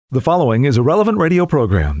The following is a relevant radio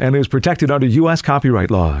program and is protected under U.S.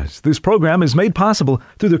 copyright laws. This program is made possible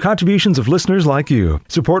through the contributions of listeners like you.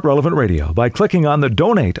 Support Relevant Radio by clicking on the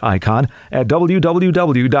donate icon at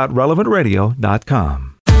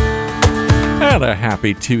www.relevantradio.com. And a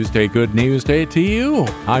happy Tuesday Good News Day to you.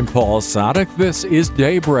 I'm Paul Sadek. This is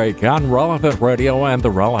Daybreak on Relevant Radio and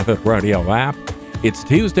the Relevant Radio app. It's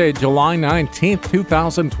Tuesday, July 19th,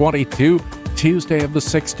 2022, Tuesday of the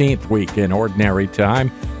 16th week in Ordinary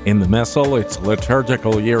Time. In the Missal, it's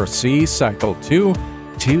Liturgical Year C, Cycle 2.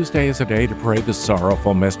 Tuesday is a day to pray the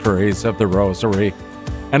sorrowful mysteries of the Rosary.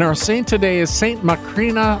 And our saint today is Saint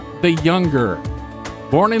Macrina the Younger.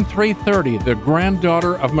 Born in 330, the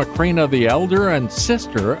granddaughter of Macrina the Elder and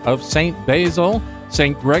sister of Saint Basil,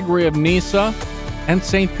 Saint Gregory of Nyssa, and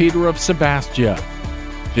Saint Peter of Sebastia.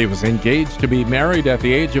 She was engaged to be married at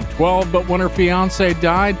the age of 12, but when her fiancé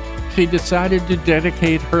died, she decided to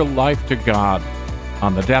dedicate her life to God.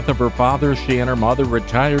 On the death of her father, she and her mother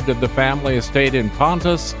retired to the family estate in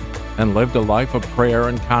Pontus and lived a life of prayer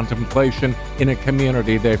and contemplation in a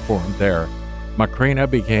community they formed there. Macrina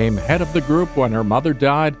became head of the group when her mother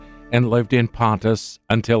died and lived in Pontus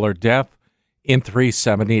until her death in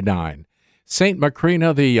 379. Saint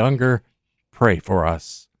Macrina the Younger, pray for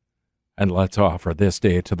us. And let's offer this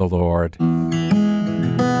day to the Lord.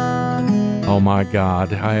 Oh my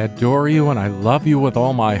God, I adore you and I love you with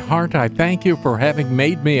all my heart. I thank you for having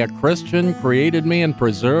made me a Christian, created me and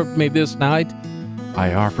preserved me this night.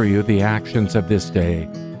 I offer you the actions of this day.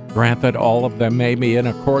 Grant that all of them may be in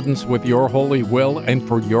accordance with your holy will and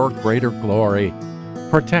for your greater glory.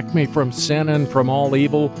 Protect me from sin and from all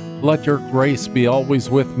evil. Let your grace be always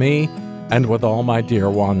with me and with all my dear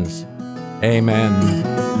ones. Amen.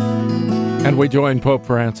 And we join Pope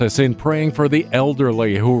Francis in praying for the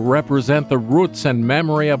elderly who represent the roots and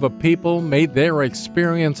memory of a people. May their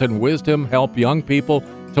experience and wisdom help young people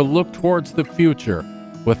to look towards the future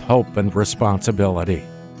with hope and responsibility.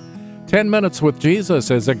 10 Minutes with Jesus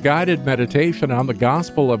is a guided meditation on the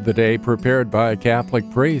gospel of the day prepared by a Catholic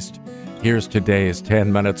priest. Here's today's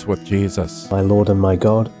 10 Minutes with Jesus. My Lord and my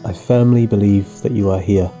God, I firmly believe that you are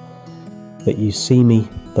here, that you see me,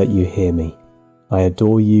 that you hear me. I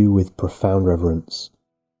adore you with profound reverence.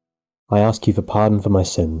 I ask you for pardon for my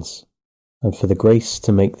sins, and for the grace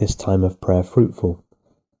to make this time of prayer fruitful.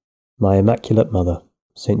 My Immaculate Mother,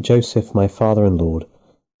 Saint Joseph, my Father and Lord,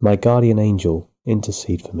 my guardian angel,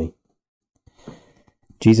 intercede for me.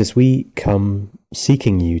 Jesus, we come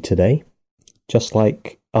seeking you today, just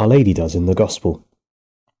like Our Lady does in the Gospel.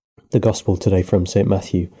 The Gospel today from St.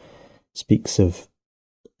 Matthew speaks of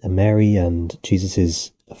Mary and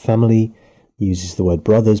Jesus' family, uses the word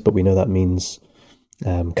brothers, but we know that means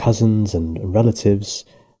cousins and relatives.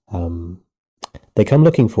 They come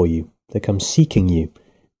looking for you. They come seeking you.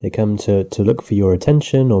 They come to look for your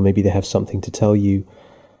attention, or maybe they have something to tell you.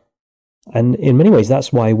 And in many ways,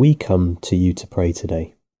 that's why we come to you to pray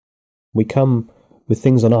today. We come with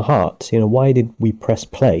things on our heart. Why did we press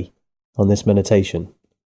play on this meditation?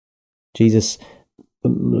 Jesus,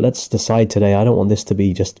 let's decide today, I don't want this to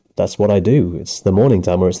be just, that's what I do. It's the morning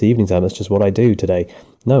time or it's the evening time. That's just what I do today.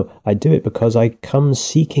 No, I do it because I come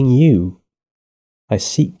seeking you. I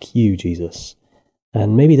seek you, Jesus.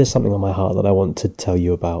 And maybe there's something on my heart that I want to tell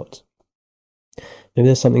you about. Maybe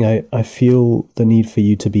there's something I feel the need for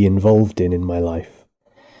you to be involved in my life.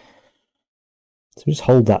 So just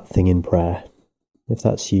hold that thing in prayer. If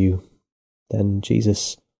that's you, then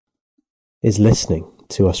Jesus is listening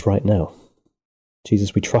to us right now.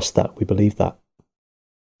 Jesus, we trust that, we believe that.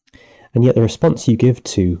 And yet the response you give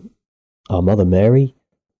to our Mother Mary,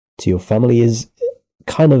 to your family, is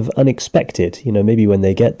kind of unexpected. Maybe when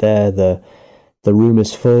they get there, the room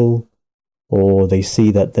is full, or they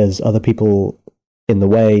see that there's other people in the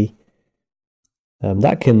way.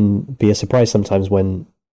 That can be a surprise sometimes when,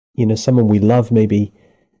 someone we love maybe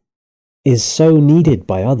is so needed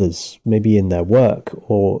by others, maybe in their work,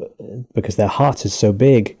 or because their heart is so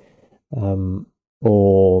big,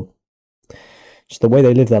 or just the way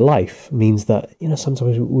they live their life means that,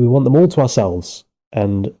 sometimes we want them all to ourselves,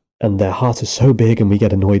 and their heart is so big and we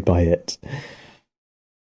get annoyed by it.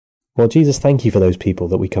 Well, Jesus, thank you for those people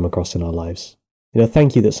that we come across in our lives.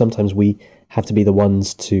 Thank you that sometimes we have to be the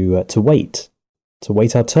ones to wait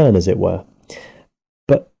our turn, as it were.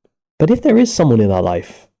 But if there is someone in our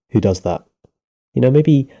life who does that,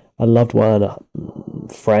 maybe a loved one, a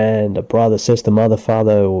friend, a brother, sister, mother,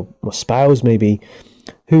 father, or spouse maybe,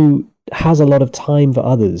 who has a lot of time for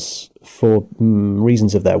others for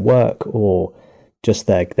reasons of their work or just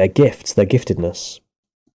their gifts, their giftedness.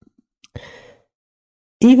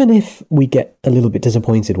 Even if we get a little bit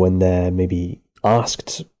disappointed when they're maybe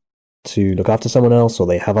asked to look after someone else, or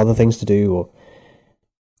they have other things to do. Or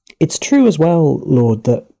it's true as well, Lord,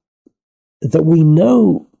 that we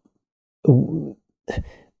know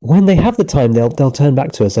when they have the time, they'll turn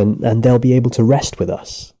back to us and they'll be able to rest with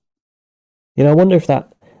us. You know, I wonder if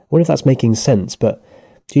that's making sense. But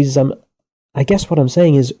Jesus, I guess what I'm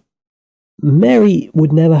saying is, Mary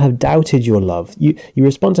would never have doubted your love. You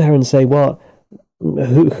respond to her and say, well,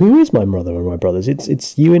 who is my mother and my brothers?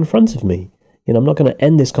 It's you in front of me. You know, I'm not going to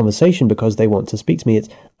end this conversation because they want to speak to me.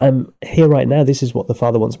 I'm here right now. This is what the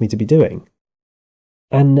Father wants me to be doing.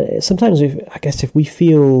 And sometimes, if we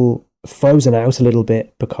feel frozen out a little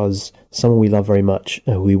bit because someone we love very much,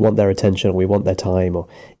 we want their attention, or we want their time, or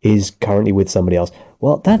is currently with somebody else,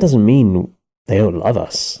 well, that doesn't mean they don't love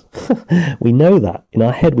us. We know that. In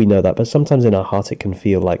our head, we know that. But sometimes in our heart, it can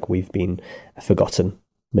feel like we've been forgotten,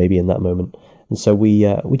 maybe in that moment. And so we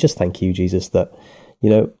just thank you, Jesus, that, you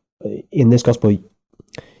know, in this gospel,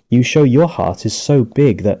 you show your heart is so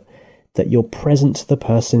big that you're present to the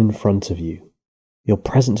person in front of you. You're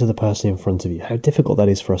present to the person in front of you. How difficult that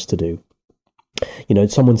is for us to do. You know,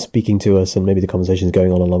 someone's speaking to us and maybe the conversation is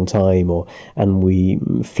going on a long time, and we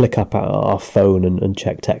flick up our phone and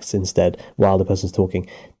check texts instead while the person's talking.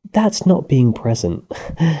 That's not being present.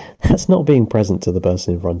 That's not being present to the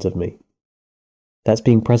person in front of me. That's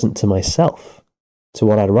being present to myself, to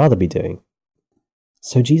what I'd rather be doing.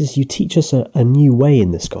 So Jesus, you teach us a new way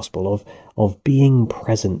in this gospel of being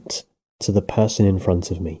present to the person in front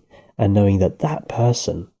of me, and knowing that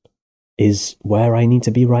person is where I need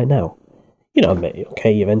to be right now. You know,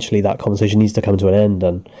 okay, eventually that conversation needs to come to an end,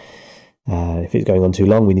 and if it's going on too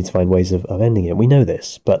long, we need to find ways of ending it. We know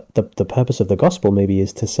this, but the purpose of the gospel maybe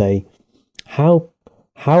is to say, how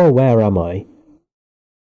aware am I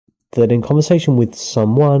that in conversation with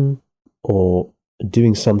someone or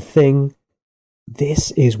doing something,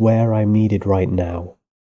 this is where I'm needed right now?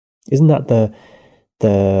 Isn't that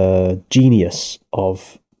the genius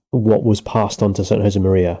of what was passed on to St.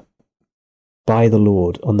 Josemaria by the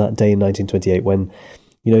Lord on that day in 1928, when,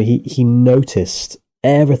 you know, he noticed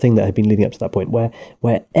everything that had been leading up to that point,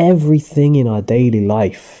 where everything in our daily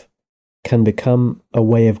life can become a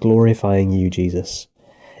way of glorifying you, Jesus,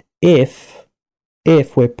 if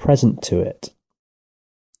we're present to it.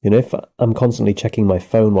 You know, if I'm constantly checking my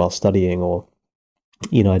phone while studying, or,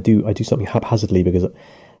 you know, I do something haphazardly because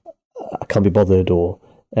I can't be bothered, or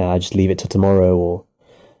I just leave it till tomorrow, or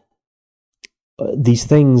these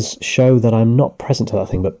things show that I'm not present to that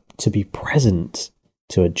thing. But to be present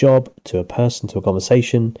to a job, to a person, to a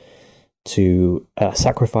conversation, to a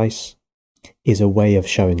sacrifice is a way of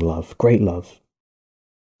showing love, great love.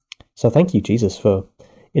 So thank you, Jesus, for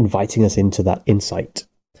inviting us into that insight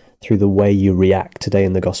through the way you react today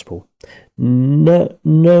in the gospel. No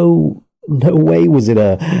way was it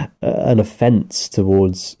an offense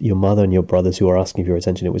towards your mother and your brothers who are asking for your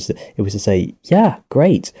attention. It was to say, yeah,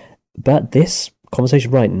 great, but this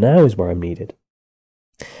conversation right now is where I'm needed.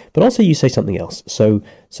 But also you say something else. So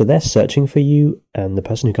they're searching for you, and the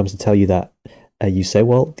person who comes to tell you that, you say,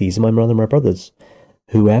 well, these are my mother and my brothers.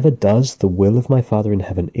 Whoever does the will of my Father in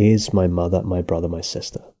heaven is my mother, my brother, my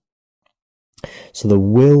sister. So the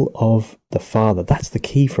will of the Father, that's the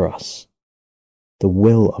key for us. The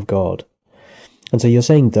will of God. And so you're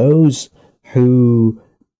saying those who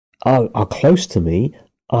are close to me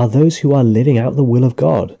are those who are living out the will of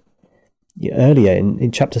God. Earlier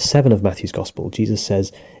in chapter 7 of Matthew's Gospel, Jesus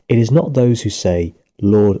says, it is not those who say,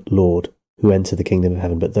 Lord, Lord, who enter the kingdom of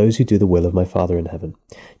heaven, but those who do the will of my Father in heaven.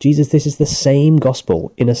 Jesus, this is the same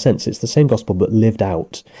gospel. In a sense, it's the same gospel, but lived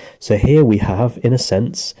out. So here we have, in a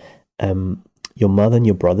sense, your mother and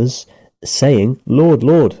your brothers saying, Lord,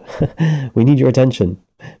 Lord, we need your attention.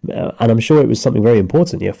 And I'm sure it was something very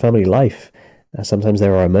important, your family life. Sometimes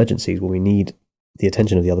there are emergencies where we need the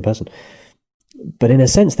attention of the other person. But in a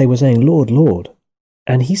sense, they were saying, Lord, Lord.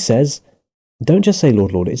 And he says, don't just say,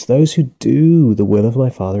 Lord, Lord, it's those who do the will of my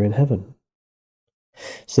Father in heaven.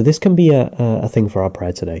 So this can be a thing for our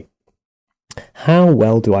prayer today. How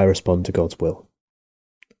well do I respond to God's will?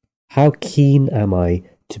 How keen am I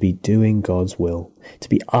to be doing God's will, to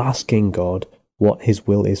be asking God what his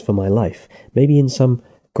will is for my life? Maybe in some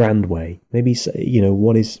grand way. Maybe,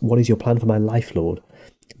 what is your plan for my life, Lord?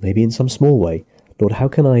 Maybe in some small way. Lord, how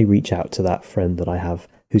can I reach out to that friend that I have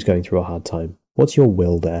who's going through a hard time? What's your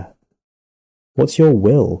will there? What's your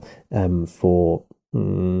will for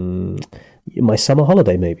my summer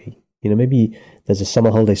holiday, maybe? Maybe there's a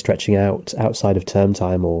summer holiday stretching out outside of term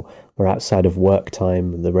time or outside of work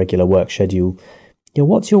time, the regular work schedule.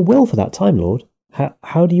 What's your will for that time, Lord?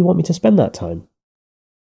 How do you want me to spend that time?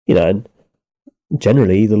 And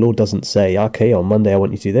Generally, the Lord doesn't say, okay, on Monday I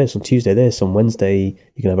want you to do this, on Tuesday this, on Wednesday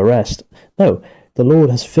you can have a rest. No, the Lord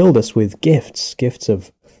has filled us with gifts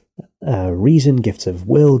of reason, gifts of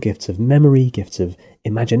will, gifts of memory, gifts of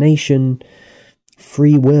imagination,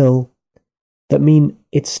 free will, that mean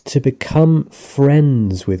it's to become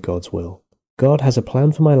friends with God's will. God has a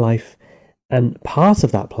plan for my life, and part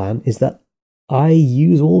of that plan is that I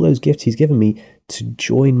use all those gifts he's given me to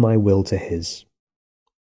join my will to his.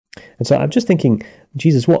 And so I'm just thinking,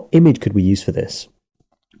 Jesus, what image could we use for this?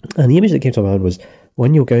 And the image that came to my mind was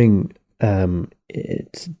when you're going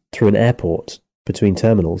through an airport between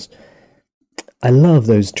terminals. I love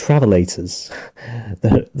those travelators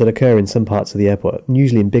that occur in some parts of the airport,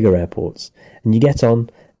 usually in bigger airports. And you get on,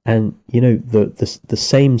 and the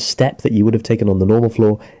same step that you would have taken on the normal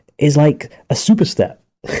floor is like a super step.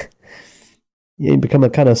 You become a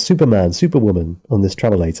kind of Superman, Superwoman on this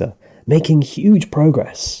travelator, making huge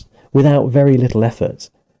progress without very little effort.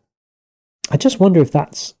 I just wonder if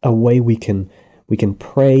that's a way we can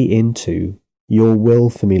pray into your will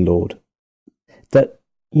for me, Lord. That,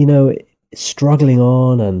 struggling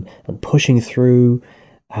on and pushing through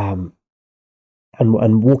and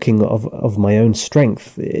walking of my own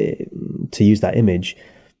strength, to use that image.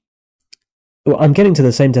 Well, I'm getting to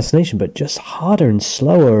the same destination, but just harder and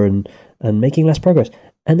slower and making less progress.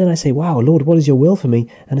 And then I say, wow, Lord, what is your will for me?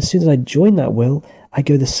 And as soon as I join that will, I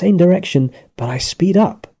go the same direction, but I speed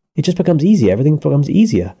up. It just becomes easier. Everything becomes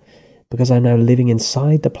easier because I'm now living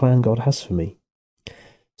inside the plan God has for me.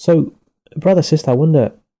 So, brother, sister, I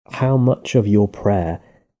wonder how much of your prayer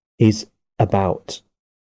is about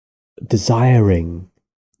desiring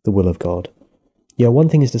the will of God. One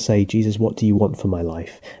thing is to say, Jesus, what do you want for my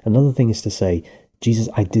life? Another thing is to say, Jesus,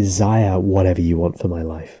 I desire whatever you want for my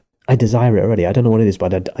life. I desire it already. I don't know what it is,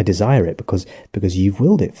 but I desire it because you've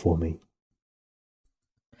willed it for me.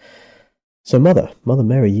 So Mother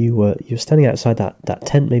Mary, you're standing outside that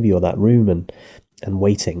tent maybe, or that room and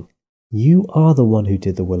waiting. You are the one who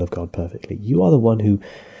did the will of God perfectly. You are the one who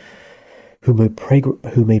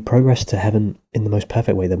made progress to heaven in the most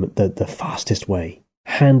perfect way, the fastest way,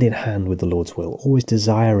 hand in hand with the Lord's will, always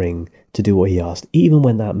desiring to do what he asked, even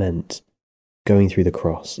when that meant going through the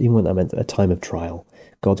cross, even when that meant a time of trial.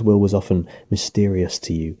 God's will was often mysterious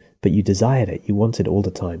to you, but you desired it, you wanted it all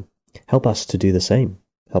the time. Help us to do the same.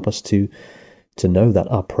 Help us to know that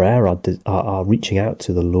our prayer, our reaching out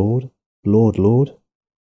to the Lord, Lord,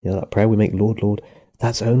 that prayer we make, Lord,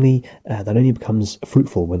 that only becomes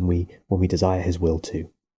fruitful when we desire his will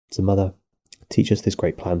too. So Mother, teach us this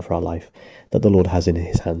great plan for our life that the Lord has in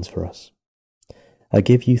his hands for us. I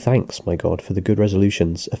give you thanks, my God, for the good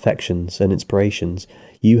resolutions, affections, and inspirations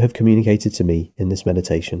you have communicated to me in this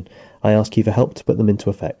meditation. I ask you for help to put them into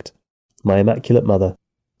effect. My Immaculate Mother,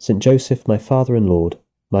 St. Joseph, my Father and Lord,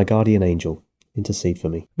 my guardian angel, intercede for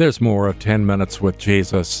me. There's more of 10 Minutes with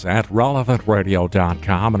Jesus at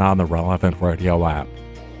relevantradio.com and on the Relevant Radio app.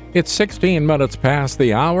 It's 16 minutes past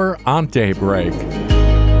the hour on Daybreak.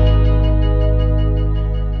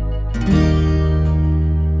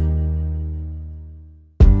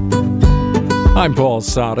 I'm Paul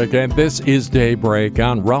Sadek, and this is Daybreak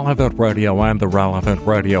on Relevant Radio and the Relevant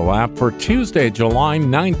Radio app for Tuesday, July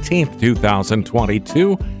 19th,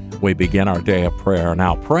 2022. We begin our day of prayer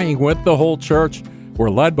now, praying with the whole church. We're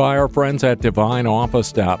led by our friends at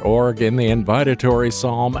divineoffice.org in the invitatory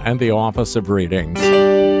psalm and the office of readings.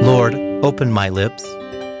 Lord, open my lips,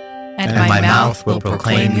 and my mouth will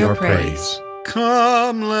proclaim your praise.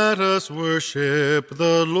 Come, let us worship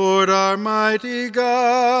the Lord our mighty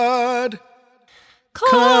God.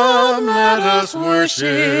 Come, let us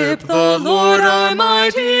worship the Lord our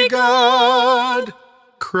mighty God.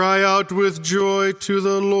 Cry out with joy to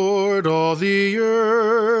the Lord, all the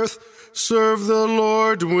earth. Serve the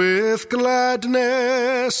Lord with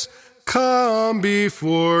gladness. Come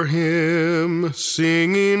before him,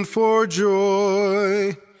 singing for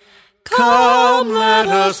joy. Come, let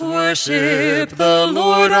us worship the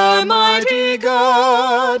Lord our mighty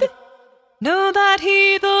God. Know that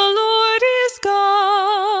he, the Lord, is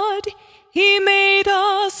God. He made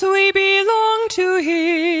us, we belong to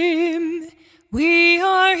him. We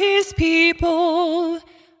are his people,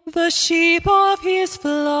 the sheep of his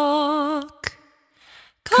flock.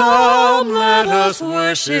 Come, let us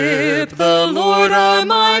worship the Lord our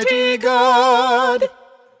mighty God.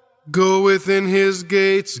 Go within his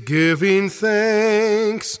gates, giving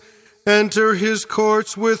thanks. Enter his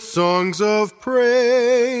courts with songs of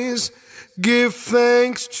praise. Give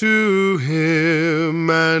thanks to him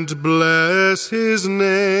and bless his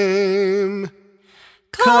name.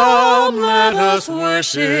 Come, let us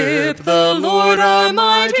worship the Lord our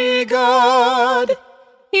mighty God.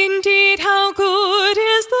 Indeed, how good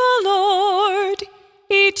is the Lord!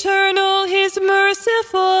 Eternal his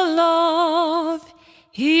merciful love.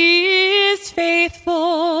 He is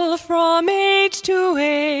faithful from age to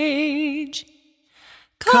age.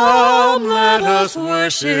 Come, let us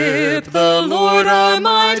worship the Lord our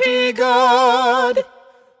mighty God.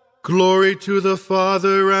 Glory to the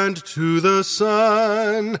Father, and to the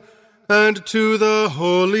Son, and to the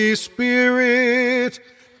Holy Spirit,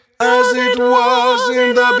 as it was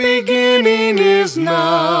in the beginning, is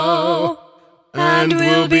now, and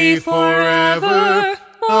will be forever.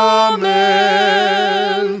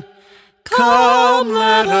 Amen. Come,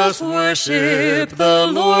 let us worship the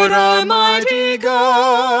Lord our mighty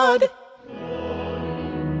God.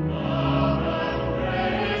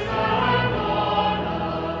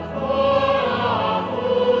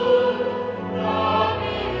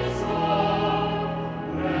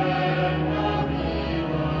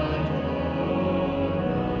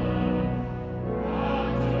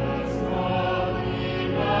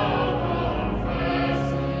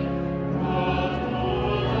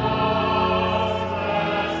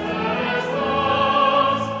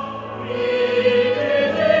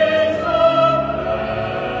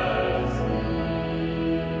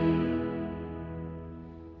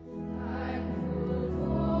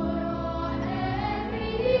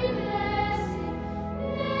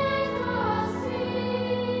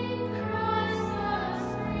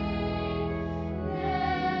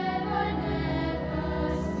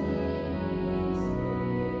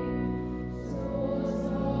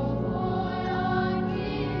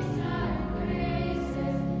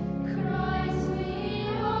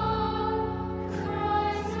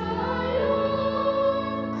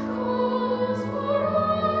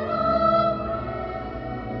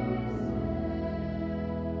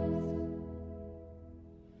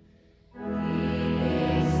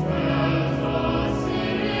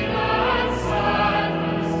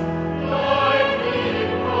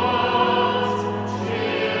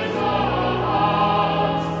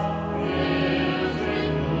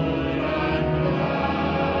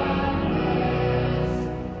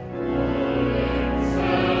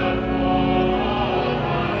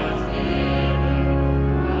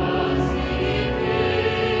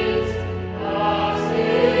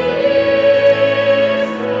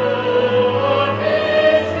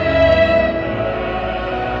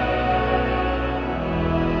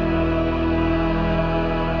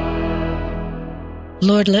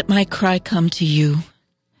 Lord, let my cry come to you.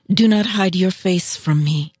 Do not hide your face from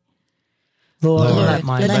me. Lord, let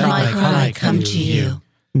my cry come to you.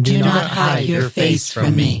 Do not hide your face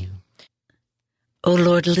from me. O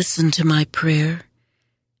Lord, listen to my prayer,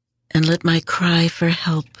 and let my cry for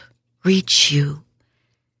help reach you.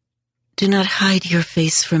 Do not hide your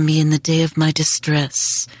face from me in the day of my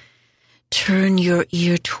distress. Turn your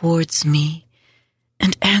ear towards me,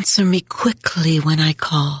 and answer me quickly when I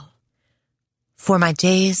call. For my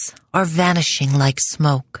days are vanishing like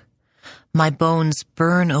smoke. My bones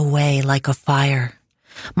burn away like a fire.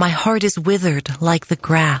 My heart is withered like the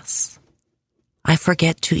grass. I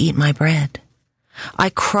forget to eat my bread. I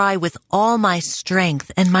cry with all my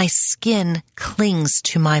strength, and my skin clings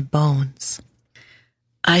to my bones.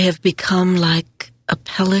 I have become like a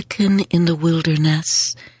pelican in the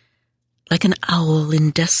wilderness, like an owl in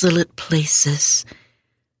desolate places.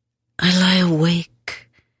 I lie awake,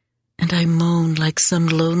 and I moan like some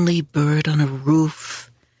lonely bird on a roof.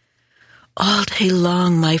 All day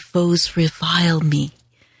long my foes revile me.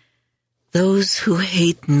 Those who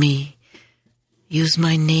hate me use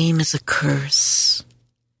my name as a curse.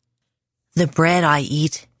 The bread I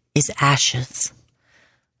eat is ashes.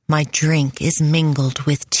 My drink is mingled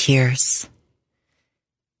with tears.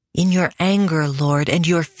 In your anger, Lord, and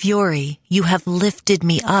your fury, you have lifted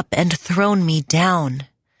me up and thrown me down.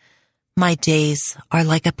 My days are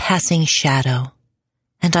like a passing shadow,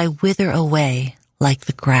 and I wither away like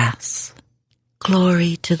the grass.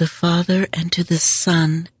 Glory to the Father, and to the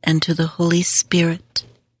Son, and to the Holy Spirit.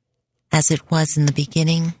 As it was in the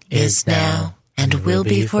beginning, is now, and will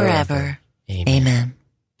be forever. Amen.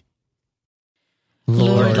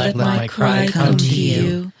 Lord, let my cry come to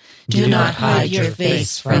you. Do not hide your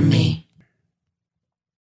face from me.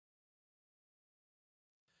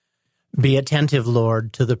 Be attentive,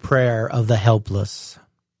 Lord, to the prayer of the helpless.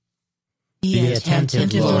 Be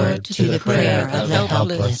attentive, Lord, to the prayer of the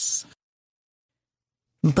helpless.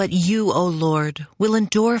 But you, O Lord, will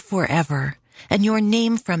endure forever, and your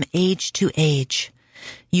name from age to age.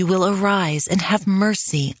 You will arise and have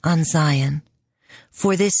mercy on Zion.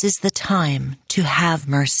 For this is the time to have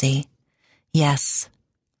mercy. Yes,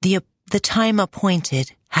 the time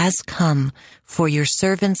appointed has come, for your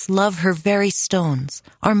servants love her very stones,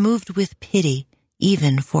 are moved with pity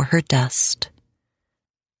even for her dust.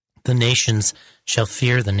 The nations shall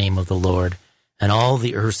fear the name of the Lord, and all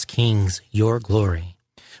the earth's kings your glory,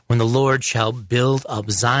 when the Lord shall build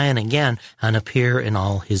up Zion again and appear in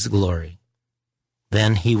all his glory.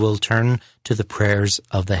 Then he will turn to the prayers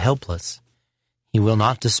of the helpless. He will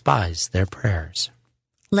not despise their prayers.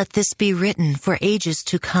 Let this be written for ages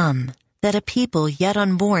to come, that a people yet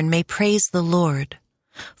unborn may praise the Lord.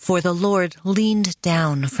 For the Lord leaned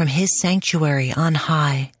down from his sanctuary on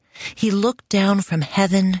high. He looked down from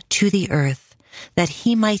heaven to the earth, that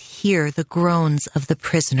he might hear the groans of the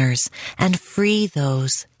prisoners and free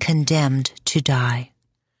those condemned to die.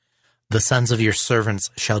 The sons of your servants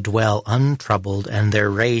shall dwell untroubled, and their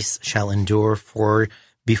race shall endure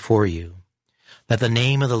before you, that the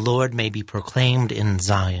name of the Lord may be proclaimed in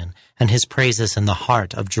Zion, and his praises in the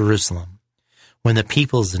heart of Jerusalem, when the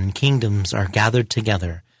peoples and kingdoms are gathered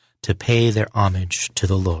together to pay their homage to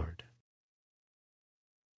the Lord.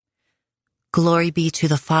 Glory be to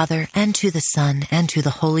the Father, and to the Son, and to the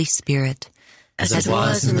Holy Spirit, as it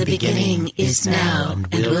was in the beginning, is now,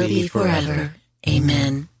 and will be forever.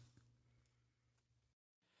 Amen.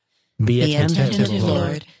 Be attentive,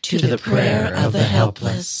 Lord, to the prayer of the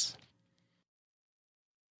helpless.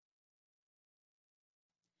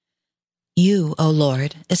 You, O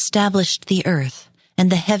Lord, established the earth,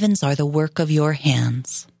 and the heavens are the work of your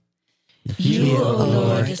hands. You, O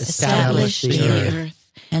Lord, established the earth,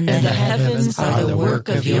 and the heavens are the work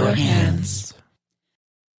of your hands.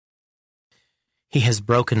 He has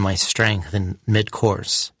broken my strength in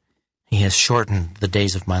mid-course. He has shortened the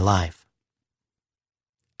days of my life.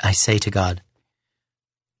 I say to God,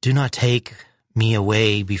 do not take me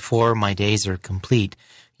away before my days are complete,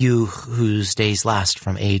 you whose days last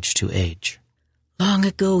from age to age. Long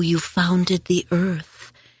ago you founded the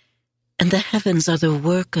earth, and the heavens are the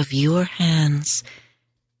work of your hands.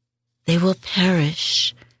 They will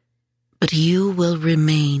perish, but you will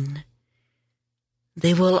remain.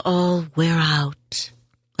 They will all wear out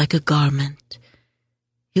like a garment.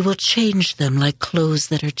 You will change them like clothes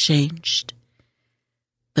that are changed.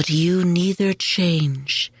 But you neither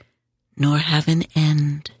change nor have an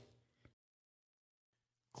end.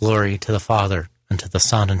 Glory to the Father, and to the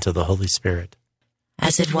Son, and to the Holy Spirit.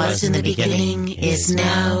 As it was in the beginning, is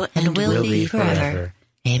now, and will be forever.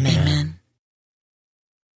 Amen.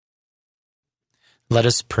 Let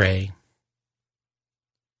us pray.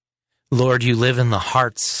 Lord, you live in the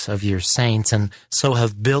hearts of your saints, and so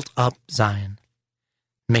have built up Zion.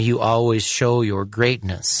 May you always show your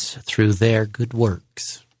greatness through their good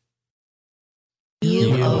works.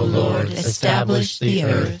 You, O Lord, established the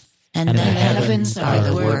earth, and the heavens are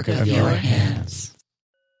the work of your hands.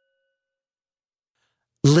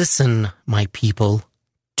 Listen, my people,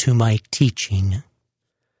 to my teaching.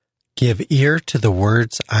 Give ear to the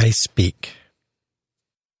words I speak.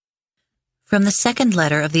 From the second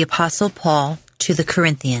letter of the Apostle Paul to the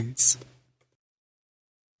Corinthians.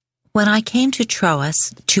 When I came to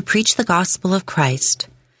Troas to preach the gospel of Christ,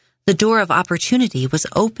 the door of opportunity was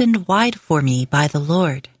opened wide for me by the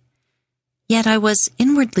Lord. Yet I was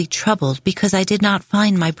inwardly troubled because I did not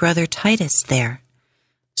find my brother Titus there.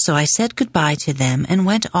 So I said goodbye to them and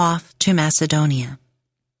went off to Macedonia.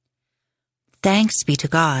 Thanks be to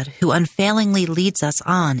God, who unfailingly leads us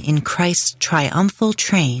on in Christ's triumphal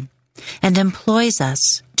train and employs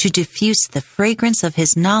us to diffuse the fragrance of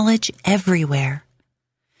his knowledge everywhere.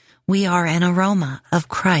 We are an aroma of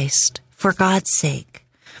Christ for God's sake,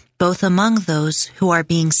 both among those who are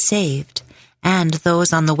being saved and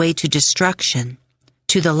those on the way to destruction,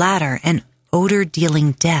 to the latter an odor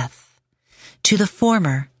dealing death, to the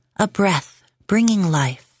former a breath bringing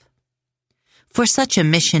life. For such a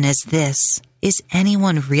mission as this, is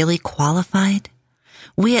anyone really qualified?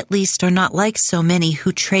 We at least are not like so many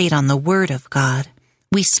who trade on the word of God.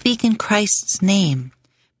 We speak in Christ's name,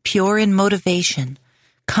 pure in motivation,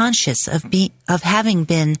 conscious of having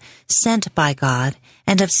been sent by God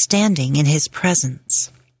and of standing in his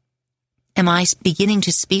presence. Am I beginning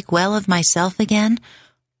to speak well of myself again,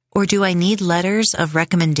 or do I need letters of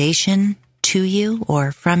recommendation to you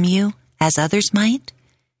or from you, as others might?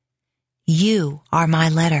 You are my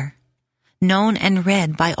letter, known and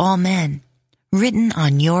read by all men, written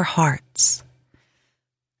on your hearts.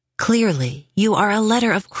 Clearly, you are a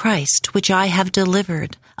letter of Christ which I have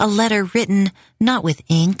delivered, a letter written not with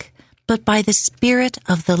ink, but by the Spirit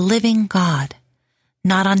of the living God,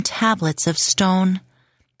 not on tablets of stone,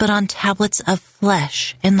 but on tablets of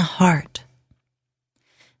flesh in the heart.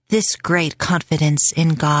 This great confidence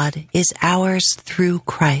in God is ours through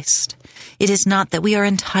Christ. It is not that we are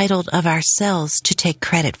entitled of ourselves to take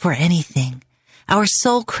credit for anything. Our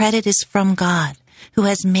sole credit is from God, who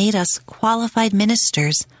has made us qualified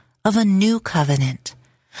ministers of a new covenant,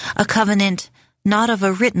 a covenant not of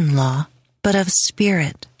a written law, but of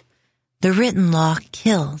spirit. The written law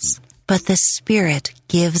kills, but the Spirit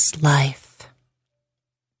gives life.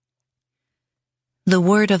 The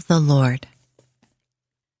word of the Lord.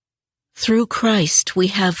 Through Christ we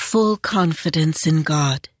have full confidence in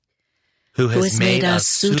God, who has made us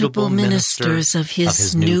suitable ministers of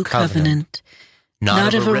His new covenant,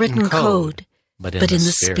 not of a written code, but in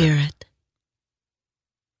the Spirit.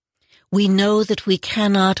 We know that we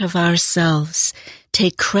cannot of ourselves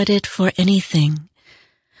take credit for anything,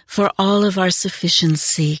 for all of our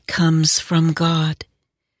sufficiency comes from God,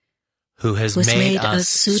 who has made us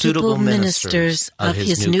suitable ministers of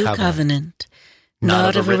His new covenant,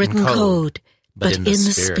 not of a written code, but in the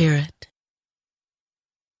Spirit.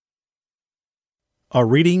 A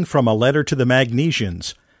reading from a letter to the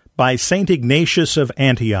Magnesians by St. Ignatius of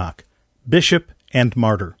Antioch, Bishop and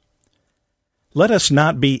Martyr. Let us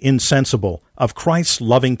not be insensible of Christ's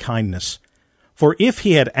loving kindness, for if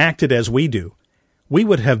He had acted as we do, we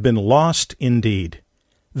would have been lost indeed.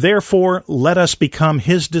 Therefore, let us become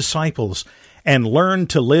His disciples and learn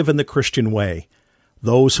to live in the Christian way.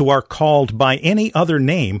 Those who are called by any other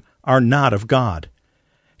name are not of God.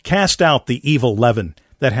 Cast out the evil leaven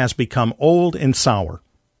that has become old and sour,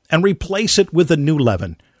 and replace it with the new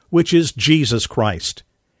leaven, which is Jesus Christ.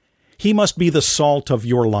 He must be the salt of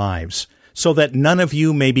your lives, so that none of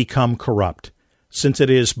you may become corrupt, since it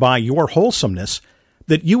is by your wholesomeness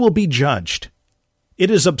that you will be judged. It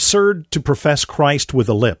is absurd to profess Christ with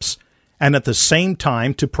the lips, and at the same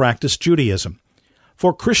time to practice Judaism.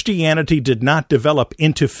 For Christianity did not develop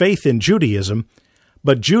into faith in Judaism,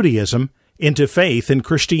 but Judaism into faith in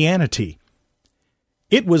Christianity.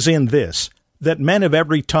 It was in this that men of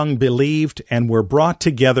every tongue believed and were brought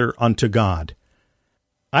together unto God.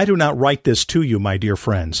 I do not write this to you, my dear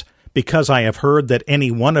friends, because I have heard that any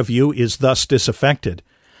one of you is thus disaffected,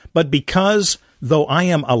 but because, though I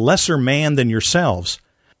am a lesser man than yourselves,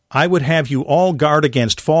 I would have you all guard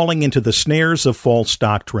against falling into the snares of false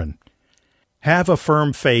doctrine. Have a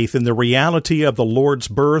firm faith in the reality of the Lord's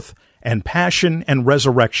birth and passion and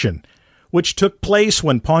resurrection, which took place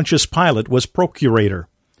when Pontius Pilate was procurator.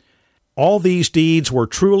 All these deeds were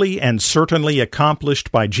truly and certainly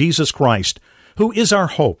accomplished by Jesus Christ, who is our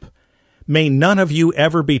hope. May none of you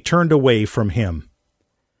ever be turned away from Him.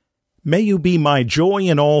 May you be my joy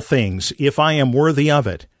in all things, if I am worthy of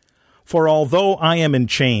it. For although I am in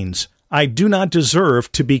chains, I do not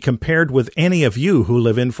deserve to be compared with any of you who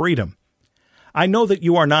live in freedom. I know that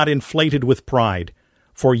you are not inflated with pride,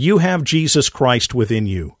 for you have Jesus Christ within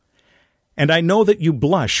you. And I know that you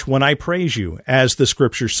blush when I praise you, as the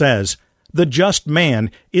Scripture says, the just man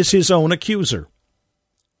is his own accuser.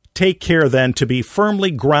 Take care, then, to be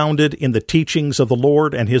firmly grounded in the teachings of the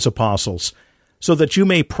Lord and His apostles, so that you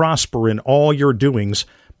may prosper in all your doings,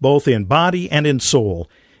 both in body and in soul,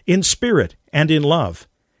 in spirit and in love,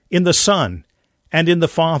 in the Son and in the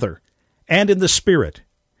Father, and in the Spirit,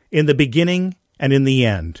 in the beginning and in the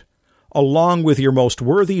end, along with your most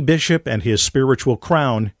worthy bishop and his spiritual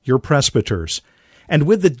crown, your presbyters, and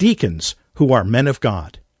with the deacons who are men of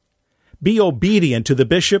God. Be obedient to the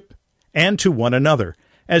bishop and to one another,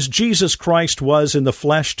 as Jesus Christ was in the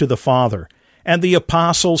flesh to the Father, and the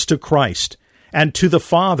apostles to Christ, and to the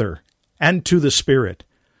Father, and to the Spirit,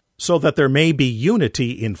 so that there may be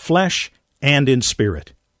unity in flesh and in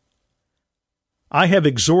spirit. I have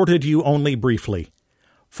exhorted you only briefly,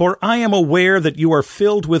 for I am aware that you are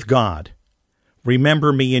filled with God.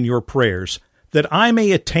 Remember me in your prayers, that I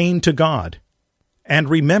may attain to God. And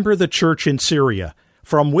remember the church in Syria,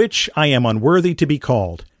 from which I am unworthy to be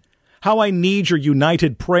called. How I need your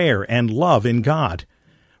united prayer and love in God.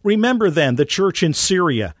 Remember then the church in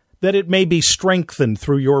Syria, that it may be strengthened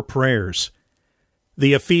through your prayers.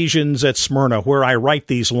 The Ephesians at Smyrna, where I write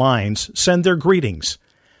these lines, send their greetings.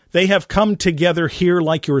 They have come together here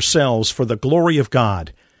like yourselves for the glory of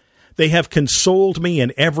God. They have consoled me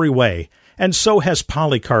in every way, and so has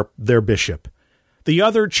Polycarp, their bishop. The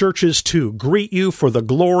other churches, too, greet you for the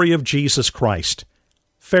glory of Jesus Christ.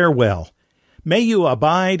 Farewell. May you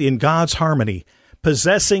abide in God's harmony,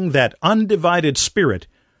 possessing that undivided spirit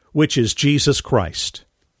which is Jesus Christ.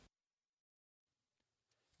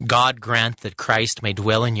 God grant that Christ may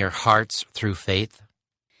dwell in your hearts through faith.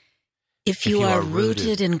 If you are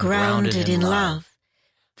rooted and grounded in love,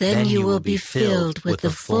 then you will be filled with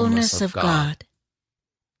the fullness of God.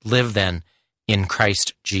 Live then in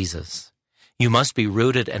Christ Jesus. You must be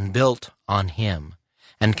rooted and built on him,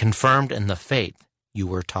 and confirmed in the faith you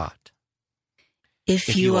were taught.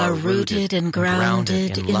 If you are rooted and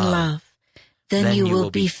grounded in love, then you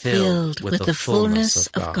will be filled with the fullness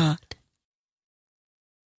of God.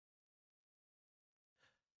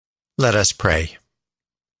 Let us pray.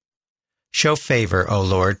 Show favor, O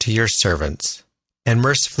Lord, to your servants, and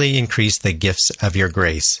mercifully increase the gifts of your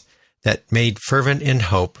grace, that made fervent in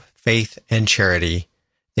hope, faith, and charity,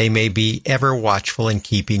 they may be ever watchful in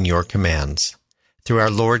keeping your commands. Through our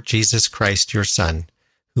Lord Jesus Christ, your Son,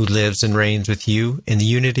 who lives and reigns with you in the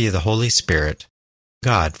unity of the Holy Spirit,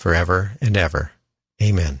 God forever and ever.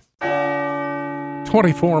 Amen.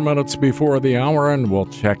 24 minutes before the hour, and we'll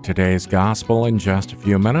check today's gospel in just a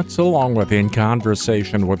few minutes, along with In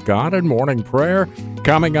Conversation with God and morning prayer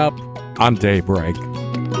coming up on Daybreak.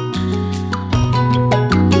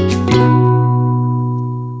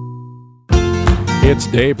 It's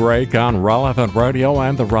Daybreak on Relevant Radio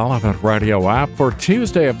and the Relevant Radio app for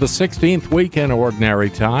Tuesday of the 16th week in Ordinary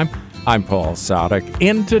Time. I'm Paul Sadek.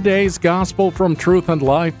 In today's Gospel from Truth and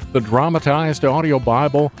Life, the dramatized audio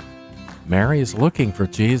Bible, Mary is looking for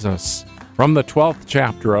Jesus. From the 12th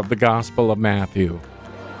chapter of the Gospel of Matthew.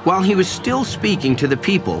 While he was still speaking to the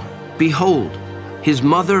people, behold, his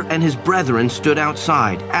mother and his brethren stood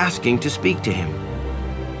outside, asking to speak to him.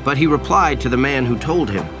 But he replied to the man who told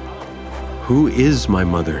him, "Who is my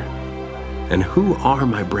mother, and who are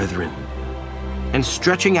my brethren?" And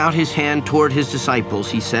stretching out his hand toward his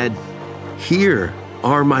disciples, he said, "Here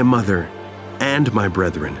are my mother and my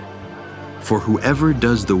brethren. For whoever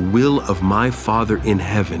does the will of my Father in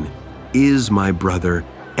heaven is my brother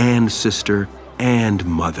and sister and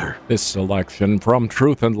mother." This selection from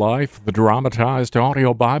Truth and Life, the dramatized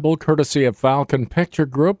audio Bible, courtesy of Falcon Picture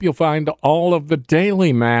Group. You'll find all of the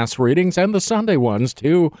daily Mass readings and the Sunday ones,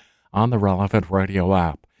 too, on the Relevant Radio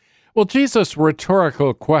app. Well, Jesus'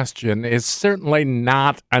 rhetorical question is certainly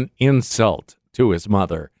not an insult to his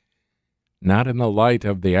mother, not in the light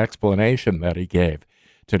of the explanation that he gave.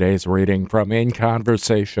 Today's reading from In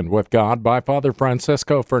Conversation with God by Father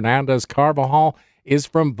Francisco Fernandez Carvajal is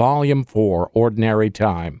from Volume 4, Ordinary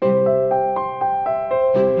Time.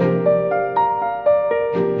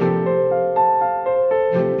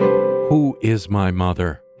 Who is my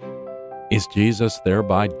mother? Is Jesus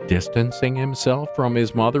thereby distancing himself from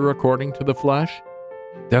his mother according to the flesh?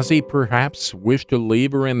 Does he perhaps wish to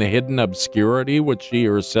leave her in the hidden obscurity which she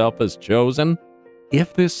herself has chosen?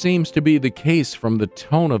 If this seems to be the case from the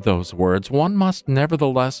tone of those words, one must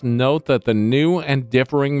nevertheless note that the new and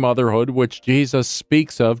differing motherhood which Jesus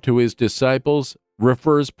speaks of to his disciples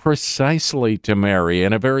refers precisely to Mary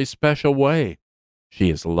in a very special way. She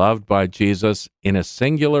is loved by Jesus in a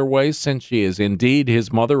singular way, since she is indeed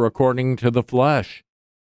his mother according to the flesh.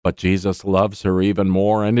 But Jesus loves her even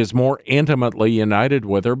more and is more intimately united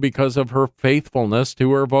with her because of her faithfulness to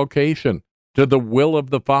her vocation, to the will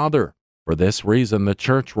of the Father. For this reason, the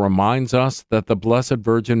Church reminds us that the Blessed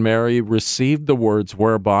Virgin Mary received the words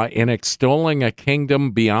whereby, in extolling a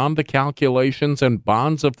kingdom beyond the calculations and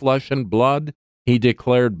bonds of flesh and blood, he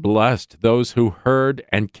declared blessed those who heard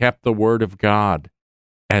and kept the word of God,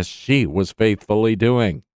 as she was faithfully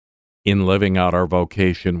doing. In living out our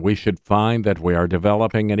vocation, we should find that we are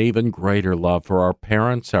developing an even greater love for our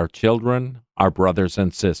parents, our children, our brothers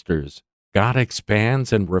and sisters. God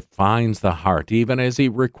expands and refines the heart, even as he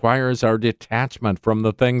requires our detachment from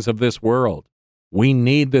the things of this world. We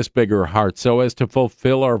need this bigger heart so as to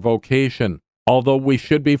fulfill our vocation, although we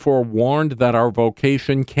should be forewarned that our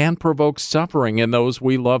vocation can provoke suffering in those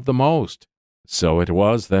we love the most. So it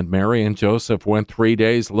was that Mary and Joseph went 3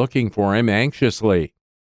 days looking for him anxiously.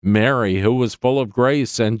 Mary, who was full of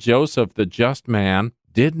grace, and Joseph, the just man,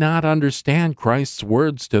 did not understand Christ's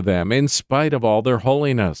words to them in spite of all their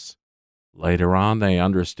holiness. Later on, they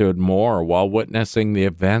understood more while witnessing the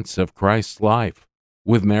events of Christ's life,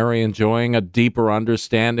 with Mary enjoying a deeper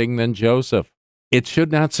understanding than Joseph. It should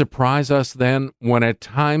not surprise us, then, when at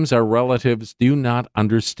times our relatives do not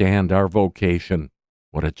understand our vocation.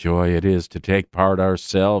 What a joy it is to take part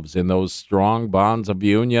ourselves in those strong bonds of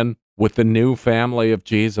union with the new family of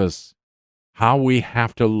Jesus. How we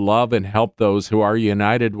have to love and help those who are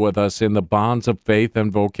united with us in the bonds of faith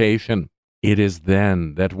and vocation. It is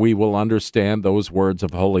then that we will understand those words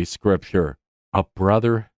of Holy Scripture. A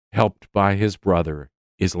brother helped by his brother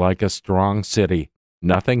is like a strong city.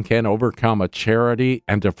 Nothing can overcome a charity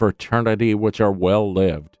and a fraternity which are well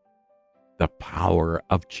lived. The power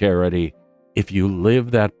of charity. If you live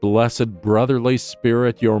that blessed brotherly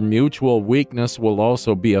spirit, your mutual weakness will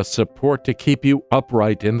also be a support to keep you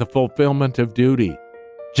upright in the fulfillment of duty.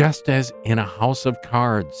 Just as in a house of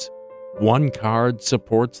cards, one card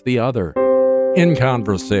supports the other. In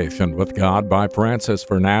Conversation with God by Francis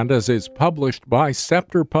Fernandez is published by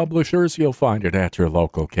Scepter Publishers. You'll find it at your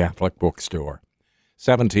local Catholic bookstore.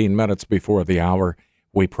 17 minutes before the hour,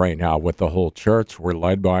 we pray now with the whole church. We're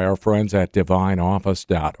led by our friends at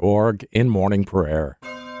divineoffice.org in morning prayer.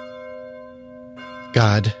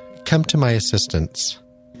 God, come to my assistance.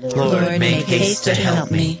 Lord, make haste to help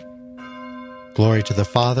me. Glory to the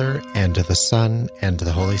Father, and to the Son, and to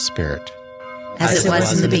the Holy Spirit. As it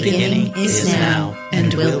was in the beginning, is now,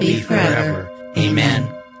 and will be forever. Amen.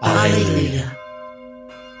 Alleluia.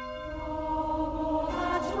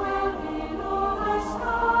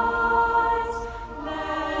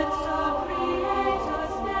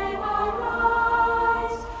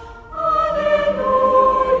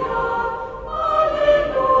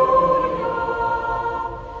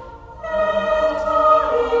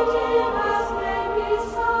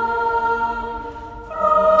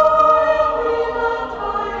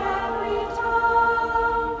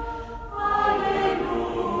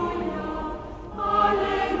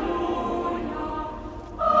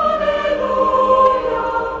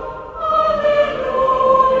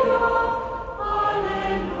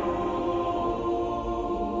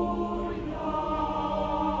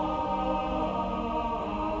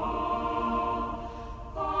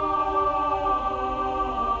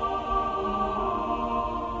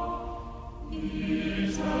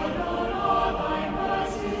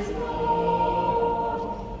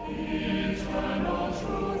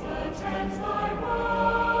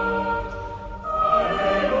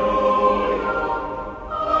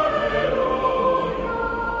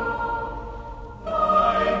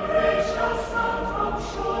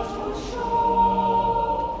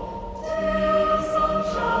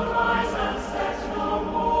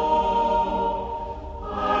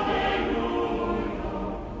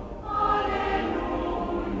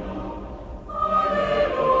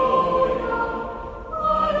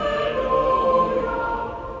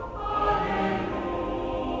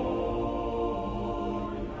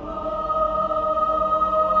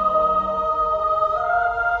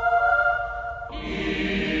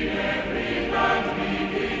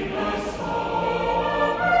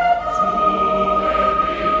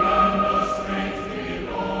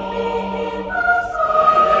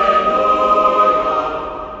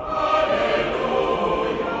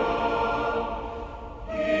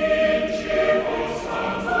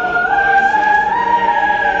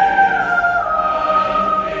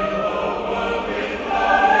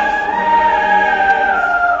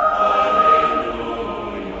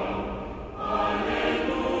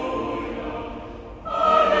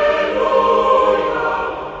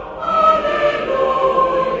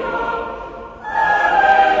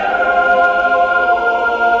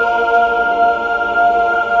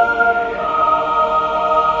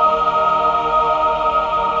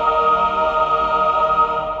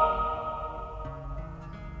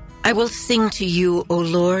 I will sing to you, O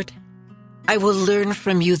Lord. I will learn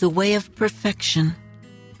from you the way of perfection.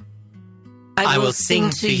 I will sing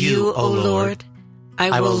to you, O Lord.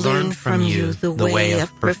 I will learn from you the way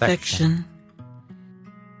of perfection.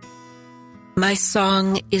 My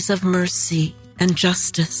song is of mercy and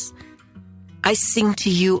justice. I sing to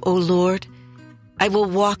you, O Lord. I will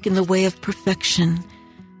walk in the way of perfection.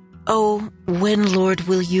 Oh, when, Lord,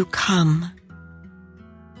 will you come?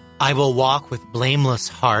 I will walk with blameless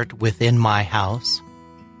heart within my house.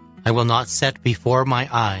 I will not set before my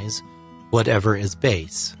eyes whatever is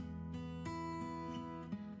base.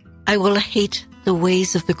 I will hate the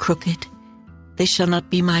ways of the crooked. They shall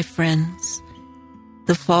not be my friends.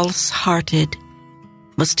 The false-hearted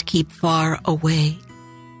must keep far away.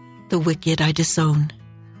 The wicked I disown.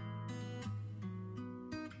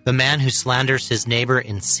 The man who slanders his neighbor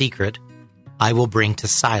in secret, I will bring to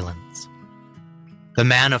silence. The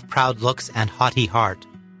man of proud looks and haughty heart,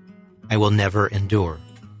 I will never endure.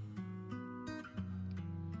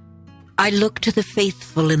 I look to the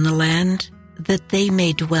faithful in the land, that they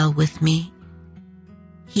may dwell with me.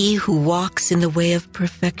 He who walks in the way of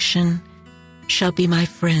perfection shall be my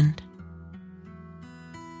friend.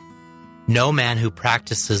 No man who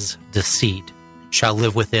practices deceit shall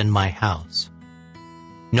live within my house.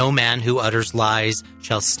 No man who utters lies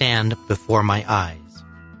shall stand before my eyes.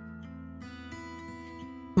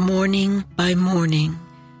 Morning by morning,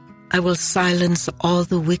 I will silence all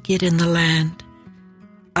the wicked in the land,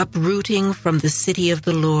 uprooting from the city of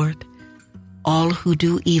the Lord all who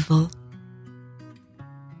do evil.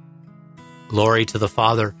 Glory to the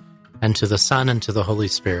Father, and to the Son, and to the Holy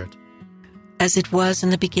Spirit. As it was in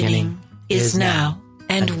the beginning, is now,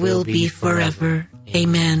 and will be forever.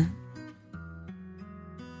 Amen.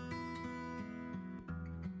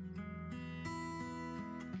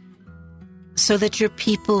 so that your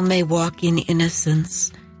people may walk in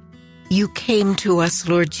innocence. You came to us,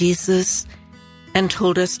 Lord Jesus, and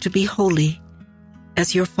told us to be holy,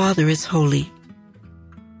 as your Father is holy.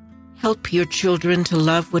 Help your children to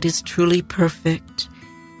love what is truly perfect,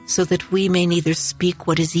 so that we may neither speak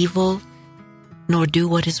what is evil nor do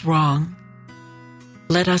what is wrong.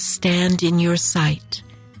 Let us stand in your sight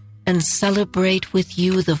and celebrate with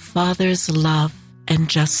you the Father's love and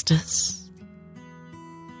justice.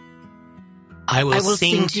 I will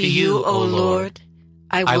sing to you, O Lord.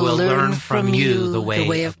 I will learn from you the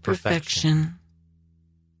way of perfection.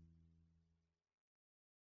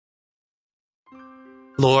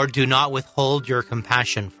 Lord, do not withhold your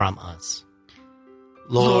compassion from us.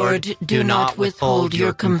 Lord, do not withhold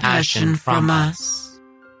your compassion from us.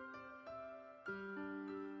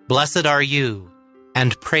 Blessed are you,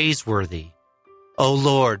 and praiseworthy, O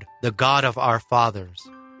Lord, the God of our fathers,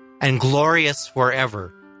 and glorious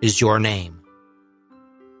forever is your name.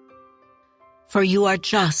 For you are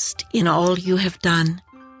just in all you have done.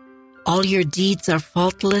 All your deeds are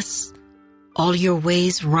faultless, all your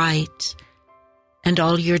ways right, and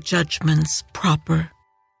all your judgments proper.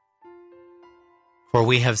 For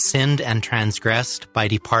we have sinned and transgressed by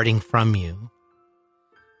departing from you,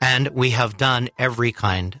 and we have done every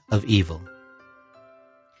kind of evil.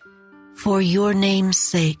 For your name's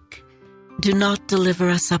sake, do not deliver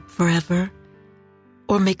us up forever,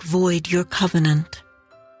 or make void your covenant.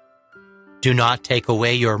 Do not take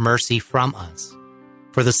away your mercy from us,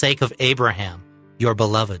 for the sake of Abraham, your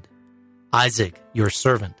beloved, Isaac, your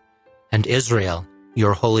servant, and Israel,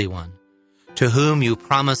 your Holy One, to whom you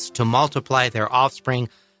promised to multiply their offspring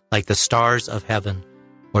like the stars of heaven,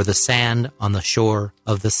 or the sand on the shore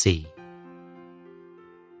of the sea.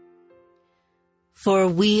 For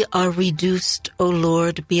we are reduced, O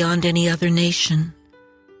Lord, beyond any other nation,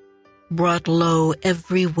 brought low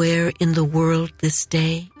everywhere in the world this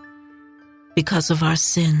day, because of our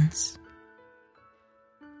sins.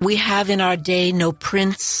 We have in our day no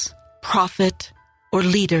prince, prophet, or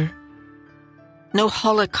leader, no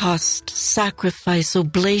holocaust, sacrifice,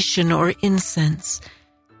 oblation, or incense,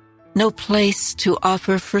 no place to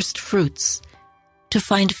offer first fruits, to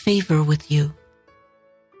find favor with you.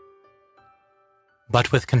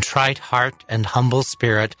 But with contrite heart and humble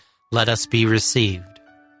spirit let us be received,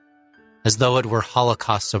 as though it were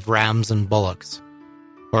holocausts of rams and bullocks,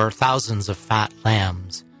 or thousands of fat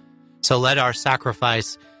lambs. So let our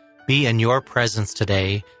sacrifice be in your presence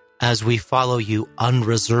today as we follow you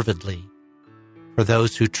unreservedly. For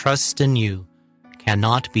those who trust in you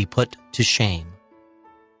cannot be put to shame.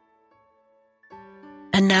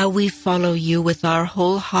 And now we follow you with our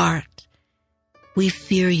whole heart. We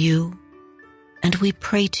fear you, and we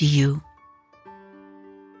pray to you.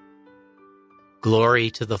 Glory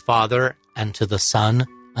to the Father, and to the Son,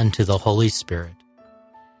 and to the Holy Spirit.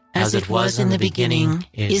 As it was in the beginning,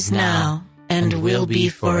 is now, and will be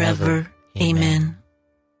forever. Amen.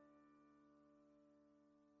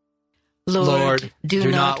 Lord,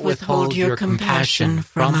 do not withhold your compassion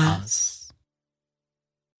from us.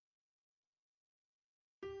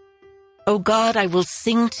 O God, I will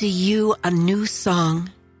sing to you a new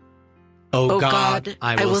song. O God,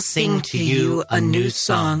 I will sing to you a new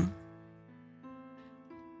song.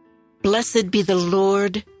 Blessed be the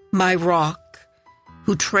Lord, my rock,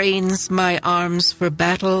 who trains my arms for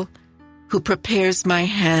battle, who prepares my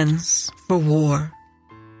hands for war.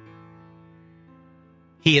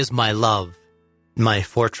 He is my love, my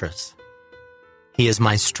fortress. He is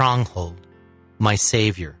my stronghold, my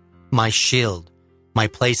Savior, my shield, my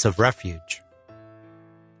place of refuge.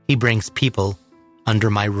 He brings people under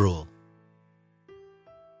my rule.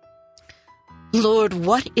 Lord,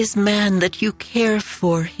 what is man that you care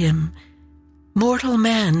for him? Mortal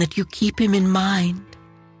man that you keep him in mind?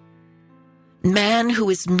 Man who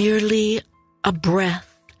is merely a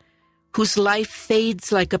breath, whose life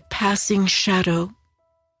fades like a passing shadow.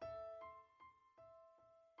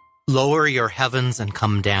 Lower your heavens and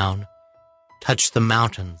come down. Touch the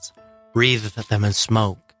mountains, wreathe them in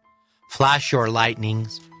smoke. Flash your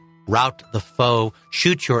lightnings, rout the foe,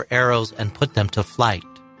 shoot your arrows and put them to flight.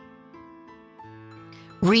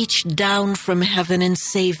 Reach down from heaven and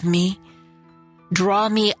save me. Draw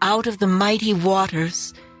me out of the mighty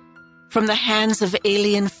waters, from the hands of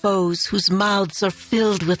alien foes whose mouths are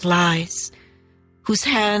filled with lies, whose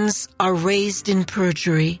hands are raised in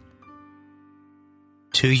perjury.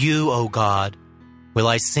 To you, O God, will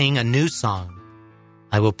I sing a new song.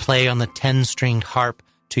 I will play on the 10-stringed harp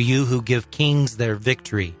to you who give kings their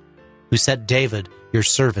victory, who set David, your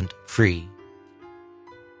servant, free.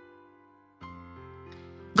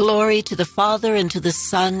 Glory to the Father, and to the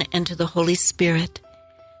Son, and to the Holy Spirit,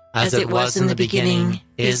 as it was in the beginning,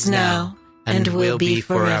 is now, and will be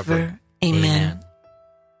forever. Amen.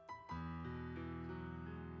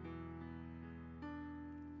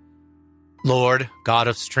 Lord, God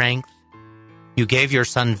of strength, you gave your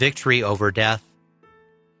Son victory over death.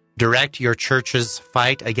 Direct your church's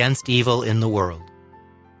fight against evil in the world.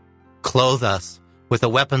 Clothe us with the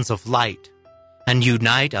weapons of light and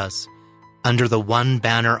unite us under the one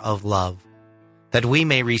banner of love, that we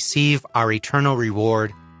may receive our eternal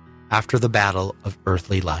reward after the battle of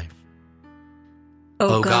earthly life.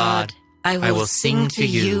 O God, I will sing to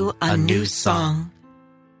you a new song.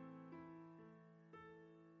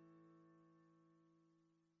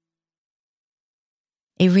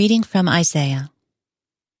 A reading from Isaiah.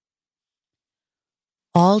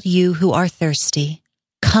 All you who are thirsty,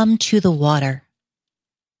 come to the water.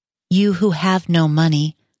 You who have no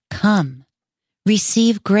money, come,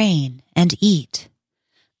 receive grain and eat.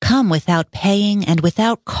 Come without paying and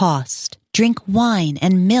without cost, drink wine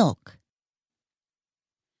and milk.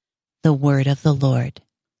 The word of the Lord.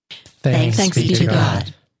 Thanks be to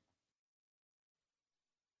God.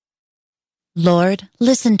 Lord,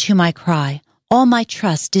 listen to my cry. All my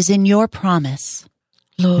trust is in your promise.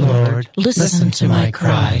 Lord, listen to my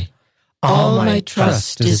cry. All my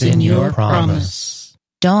trust is in your promise.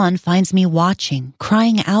 Dawn finds me watching,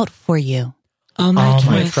 crying out for you. All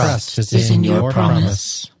my trust is in your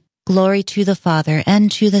promise. Glory to the Father,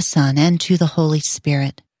 and to the Son, and to the Holy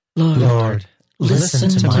Spirit. Lord, listen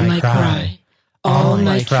to my cry. All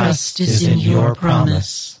my trust is in your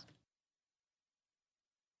promise.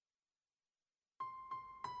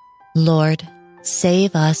 Lord,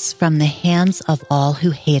 save us from the hands of all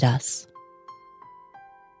who hate us.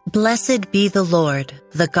 Blessed be the Lord,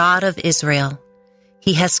 the God of Israel.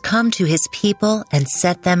 He has come to his people and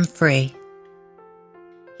set them free.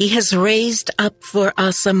 He has raised up for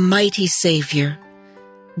us a mighty Savior,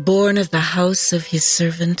 born of the house of his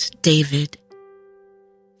servant David.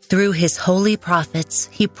 Through his holy prophets,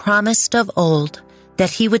 he promised of old that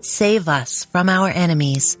he would save us from our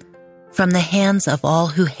enemies, from the hands of all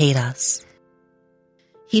who hate us.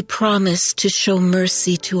 He promised to show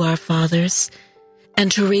mercy to our fathers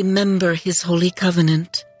and to remember his holy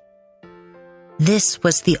covenant. This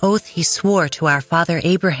was the oath he swore to our father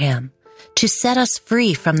Abraham, to set us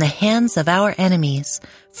free from the hands of our enemies,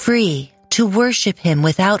 free to worship him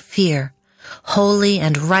without fear, holy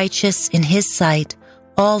and righteous in his sight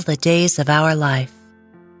all the days of our life.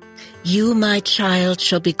 You, my child,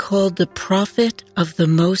 shall be called the prophet of the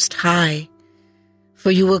Most High, for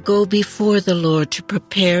you will go before the Lord to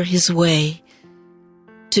prepare his way,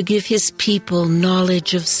 to give his people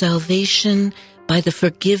knowledge of salvation by the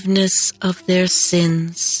forgiveness of their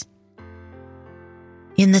sins.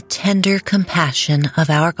 In the tender compassion of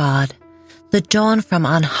our God, the dawn from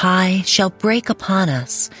on high shall break upon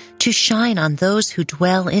us to shine on those who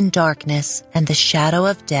dwell in darkness and the shadow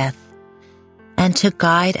of death, and to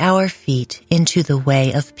guide our feet into the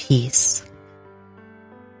way of peace.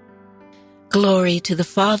 Glory to the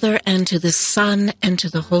Father, and to the Son, and to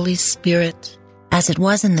the Holy Spirit, as it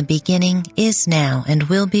was in the beginning, is now, and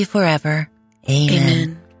will be forever.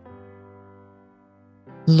 Amen.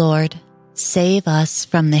 Lord, save us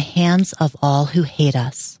from the hands of all who hate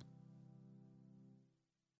us.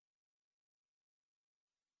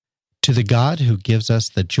 To the God who gives us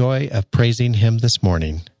the joy of praising him this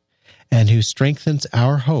morning, and who strengthens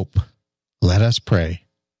our hope, let us pray.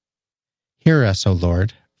 Hear us, O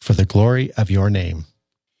Lord, for the glory of your name.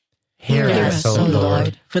 Hear us, O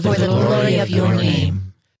Lord, for the glory of your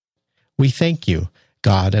name. We thank you,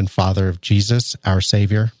 God and Father of Jesus, our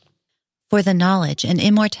Savior, for the knowledge and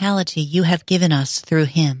immortality you have given us through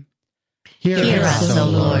him. Hear us, O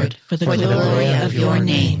Lord, for the glory of your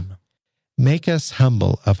name. Make us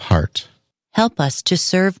humble of heart. Help us to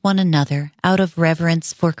serve one another out of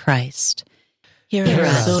reverence for Christ. Hear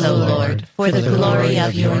us, O Lord, for the glory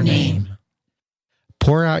of your name.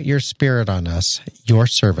 Pour out your Spirit on us, your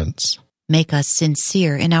servants. Make us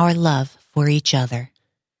sincere in our love for each other.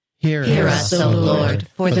 Hear us, O Lord,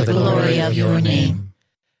 for the glory of your name.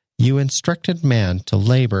 You instructed man to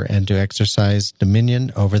labor and to exercise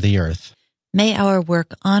dominion over the earth. May our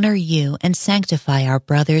work honor you and sanctify our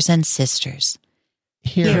brothers and sisters.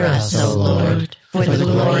 Hear us, O Lord, for the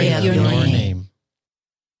glory of your name.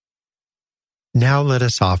 Now let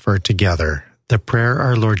us offer together the prayer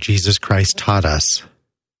our Lord Jesus Christ taught us.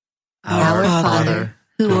 Our Father,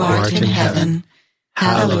 who art in heaven,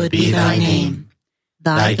 hallowed be thy name.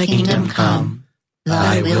 Thy kingdom come,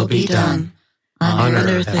 thy will be done, on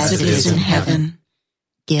earth as it is in heaven.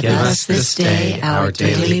 Give us this day our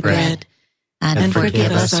daily bread, and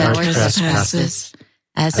forgive us our trespasses,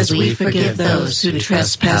 as we forgive those who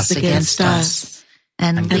trespass against us.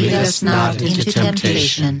 And lead us not into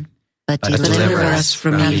temptation, but deliver us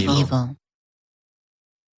from evil.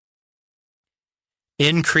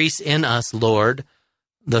 Increase in us, Lord,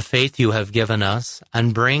 the faith you have given us,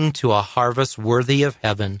 and bring to a harvest worthy of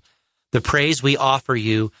heaven the praise we offer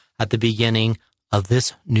you at the beginning of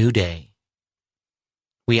this new day.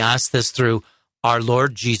 We ask this through our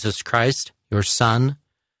Lord Jesus Christ, your Son,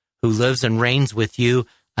 who lives and reigns with you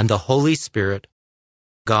and the Holy Spirit,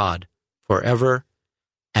 God, forever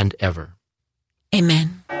and ever.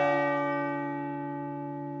 Amen.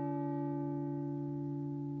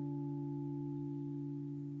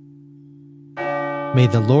 May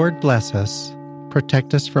the Lord bless us,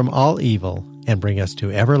 protect us from all evil, and bring us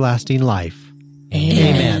to everlasting life.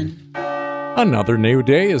 Amen. Another new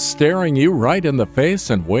day is staring you right in the face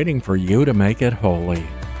and waiting for you to make it holy.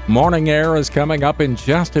 Morning Air is coming up in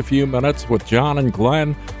just a few minutes with John and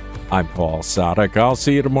Glenn. I'm Paul Sadek. I'll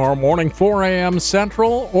see you tomorrow morning, 4 a.m.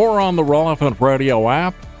 Central, or on the Relevant Radio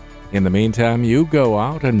app. In the meantime, you go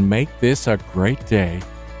out and make this a great day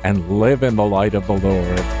and live in the light of the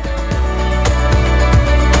Lord.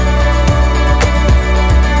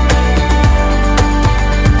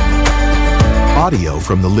 Audio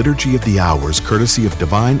from the Liturgy of the Hours, courtesy of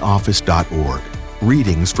DivineOffice.org.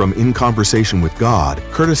 Readings from In Conversation with God,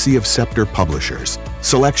 courtesy of Scepter Publishers.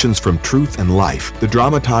 Selections from Truth and Life, the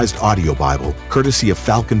dramatized audio Bible, courtesy of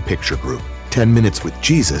Falcon Picture Group. 10 Minutes with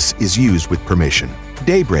Jesus is used with permission.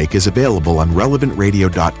 Daybreak is available on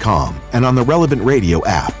RelevantRadio.com and on the Relevant Radio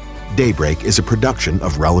app. Daybreak is a production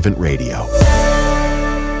of Relevant Radio.